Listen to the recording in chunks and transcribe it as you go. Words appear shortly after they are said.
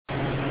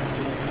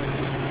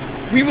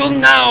We will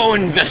now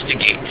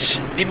investigate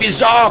the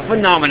bizarre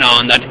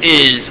phenomenon that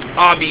is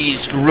Arby's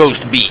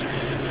roast beef.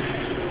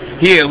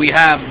 Here we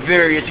have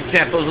various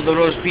examples of the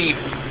roast beef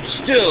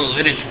still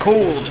in its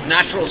cold,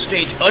 natural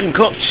state,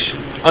 uncooked,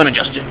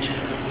 unadjusted,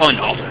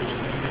 unaltered.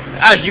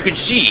 As you can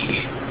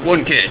see,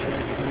 one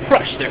can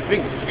brush their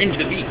finger into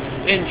the beef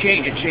and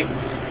change its shape.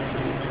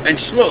 And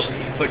slowly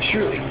but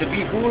surely, the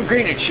beef will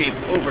regain its shape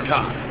over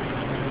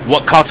time.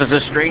 What causes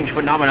this strange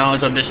phenomenon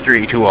is a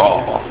mystery to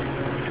all.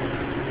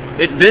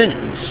 It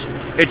bends,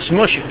 it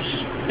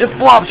smushes, it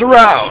flops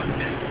around,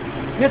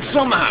 yet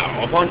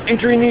somehow, upon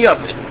entering the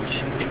oven,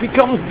 it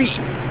becomes beef.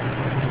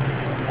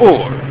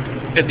 Or,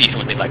 at least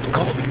what they like to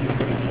call it.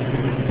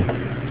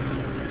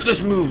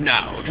 Let's move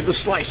now to the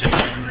slicer.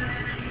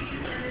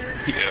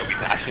 Here we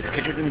pass the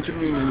kitchen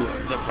through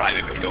the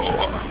private door.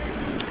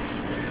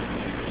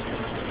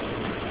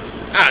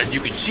 As you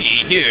can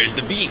see, here's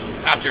the beef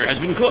after it has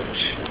been cooked.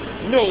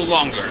 No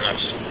longer a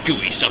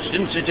gooey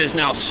substance, it is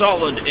now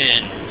solid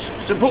and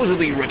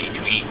supposedly ready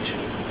to eat.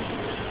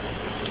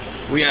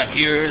 We have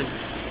here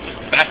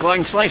the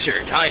backline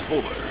slicer tied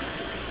over.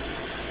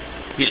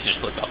 He has just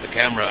flipped off the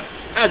camera,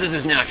 as is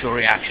his natural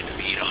reaction to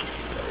being on.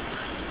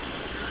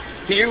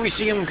 Here we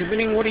see him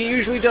committing what he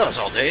usually does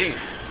all day,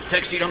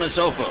 texting on his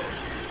cell phone.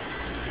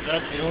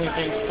 That's the only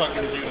thing he's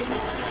fucking doing.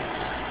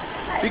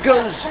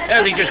 Because,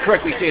 as he just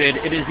correctly stated,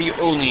 it is the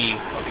only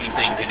fucking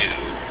thing to do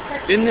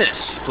in this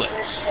place.